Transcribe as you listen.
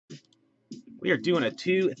We are doing a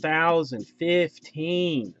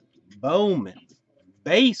 2015 Bowman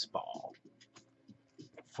Baseball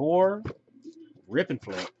for Rip and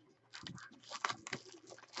Flip.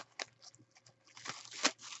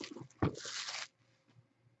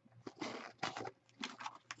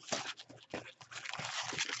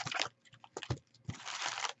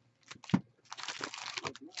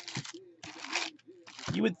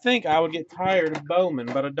 You would think I would get tired of Bowman,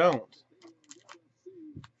 but I don't.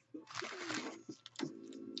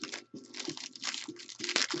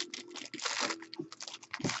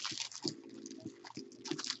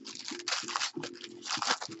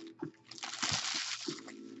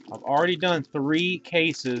 I've already done 3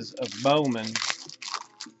 cases of Bowman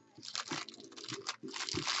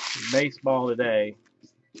baseball today.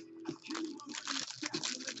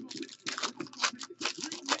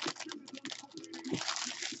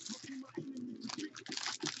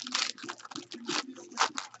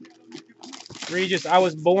 Regis, I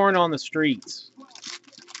was born on the streets.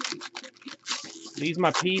 These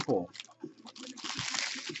my people.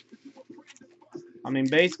 I mean,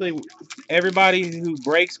 basically, everybody who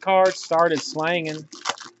breaks cards started slanging.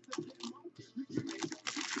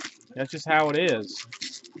 That's just how it is.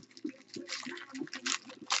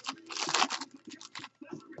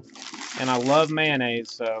 And I love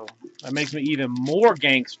mayonnaise, so that makes me even more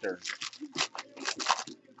gangster.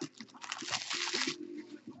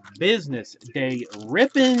 Business day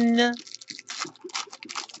rippin'.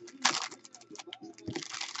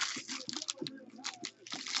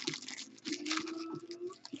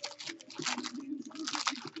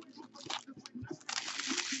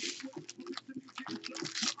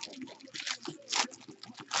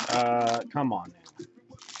 Come on now.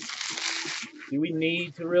 Do we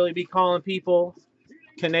need to really be calling people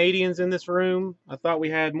Canadians in this room? I thought we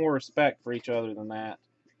had more respect for each other than that.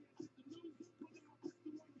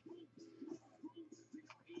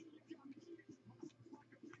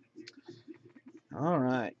 All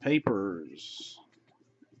right, papers.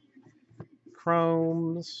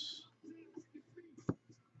 Chromes.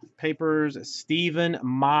 Papers, Stephen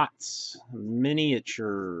Mott's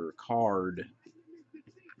miniature card.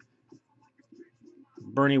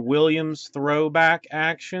 Bernie Williams throwback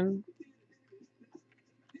action.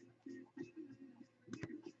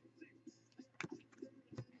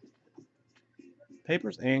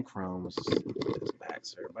 Papers and chromes. This back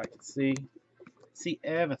so everybody can see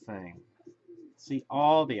everything. See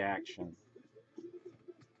all the action.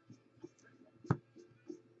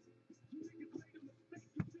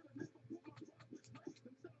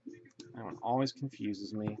 That one always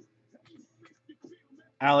confuses me.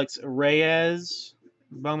 Alex Reyes,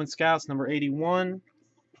 Bowman Scouts, number 81.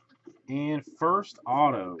 And first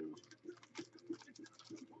auto.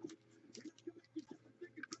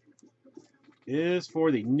 Is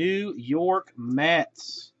for the New York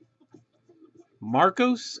Mets.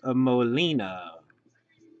 Marcos Molina.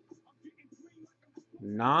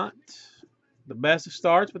 Not the best of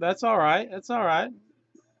starts, but that's all right. That's all right.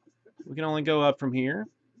 We can only go up from here.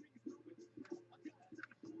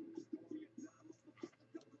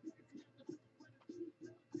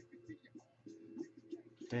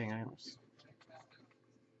 Dang, I was...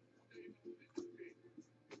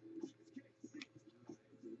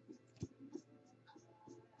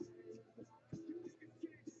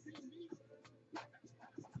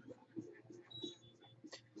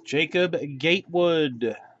 Jacob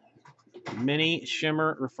Gatewood, mini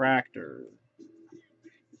shimmer refractor.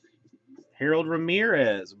 Harold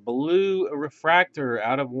Ramirez, blue refractor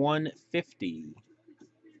out of 150.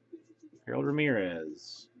 Harold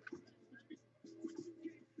Ramirez.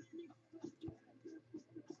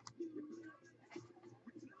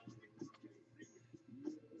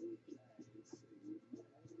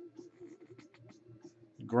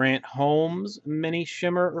 Grant Holmes, mini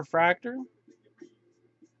shimmer refractor.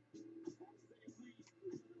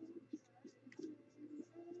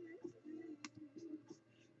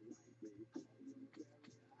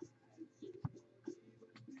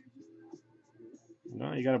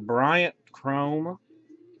 No, you got a Bryant chrome.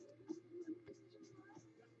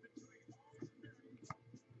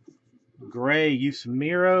 Gray,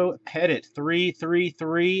 Yusmiro Pettit,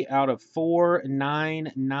 333 out of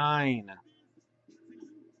 499.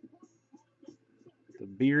 The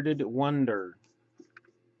Bearded Wonder.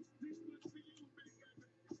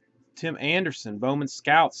 Tim Anderson, Bowman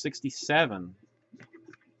Scout, 67.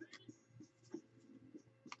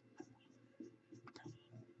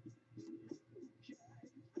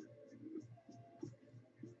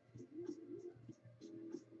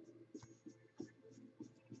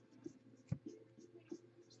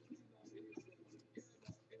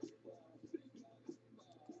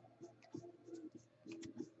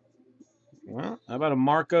 Well, how about a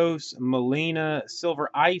Marcos Molina Silver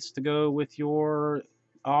Ice to go with your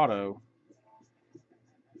auto?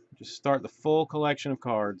 Just start the full collection of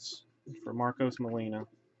cards for Marcos Molina.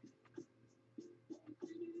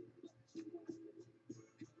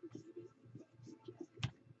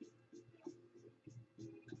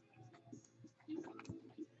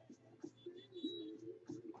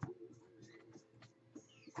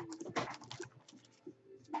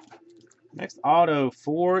 Next auto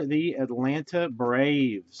for the Atlanta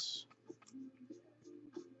Braves.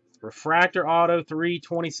 Refractor auto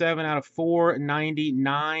 327 out of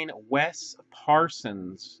 499. Wes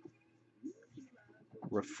Parsons.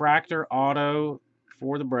 Refractor auto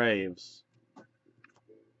for the Braves.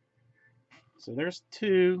 So there's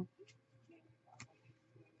two.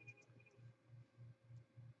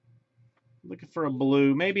 Looking for a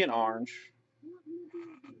blue, maybe an orange.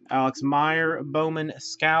 Alex Meyer, Bowman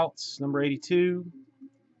Scouts, number 82.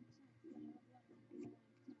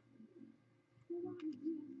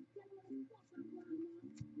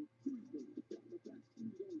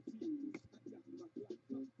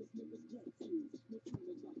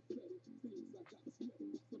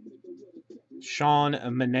 Sean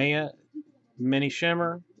Manea, Mini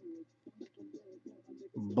Shimmer.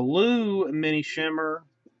 Blue Mini Shimmer,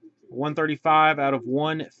 135 out of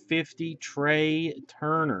 150. Trey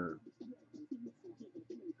Turner.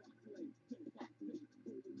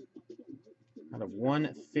 Out of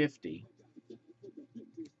 150.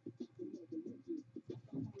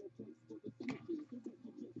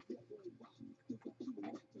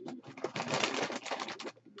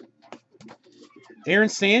 Aaron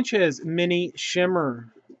Sanchez, Mini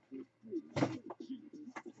Shimmer.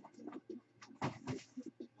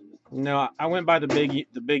 No, I went by the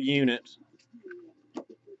big unit.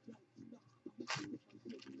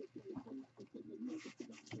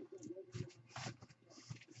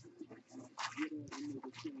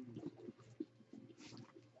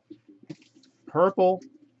 Purple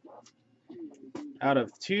out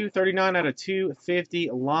of 239 out of 250.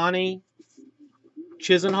 Lonnie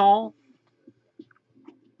Chisenhall.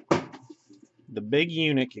 The big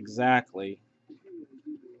eunuch, exactly.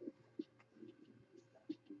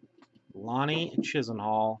 Lonnie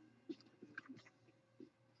Chisenhall.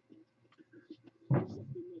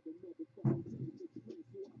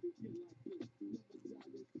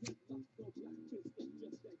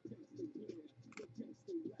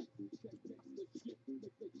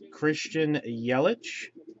 Christian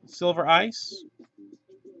Yelich, Silver Ice.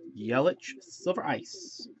 Yelich, Silver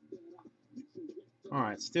Ice. All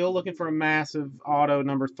right, still looking for a massive auto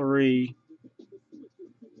number 3.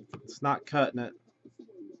 It's not cutting it.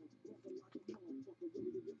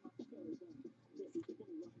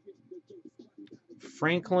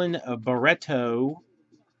 Franklin Barreto,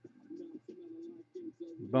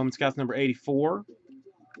 Bowman Scouts number 84.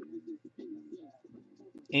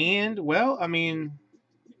 And, well, I mean,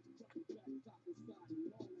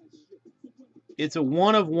 it's a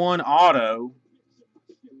 1-of-1 auto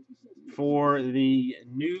for the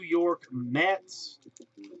New York Mets.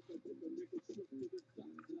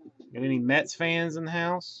 Got any Mets fans in the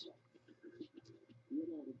house?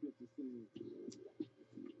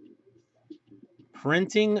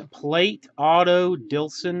 Printing plate auto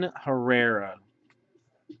Dilson Herrera.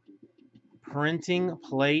 Printing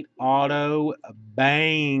plate auto,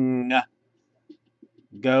 bang,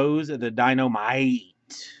 goes the Dynamite.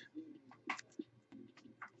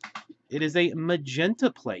 It is a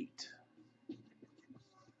magenta plate.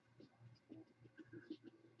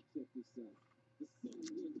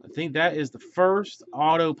 I think that is the first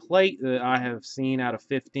auto plate that I have seen out of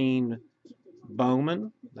 15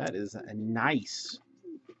 Bowman. That is nice.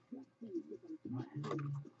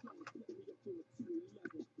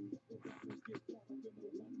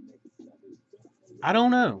 I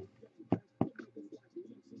don't know.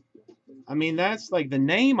 I mean, that's like the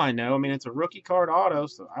name I know. I mean, it's a rookie card auto,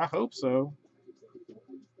 so I hope so.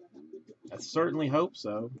 I certainly hope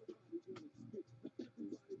so.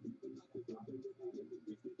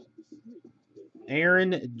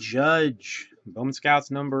 Aaron Judge, Bowman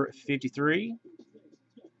Scouts number 53.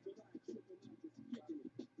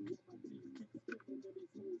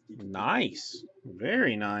 Nice.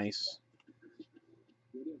 Very nice.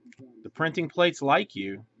 The printing plates like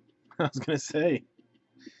you. I was going to say.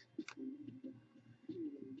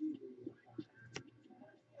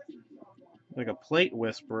 Like a plate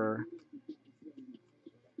whisperer.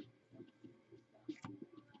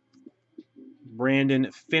 Brandon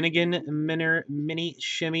Finnegan mini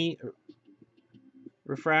shimmy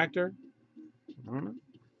refractor. I don't know.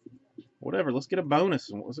 Whatever. Let's get a bonus.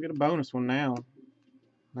 Let's get a bonus one now.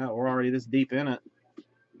 Now we're already this deep in it.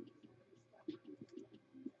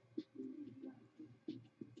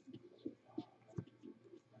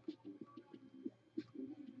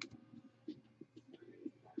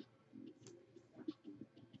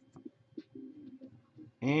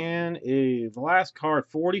 And the last card,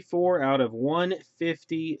 44 out of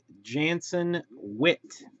 150, Jansen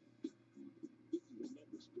Witt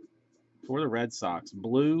for the Red Sox.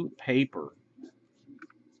 Blue paper.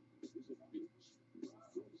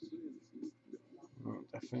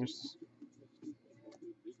 I finished.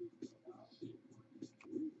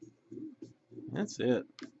 That's it.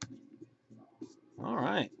 All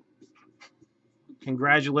right.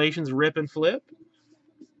 Congratulations, Rip and Flip.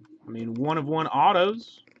 I mean, 1 of 1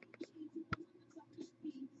 autos.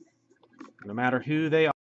 No matter who they are.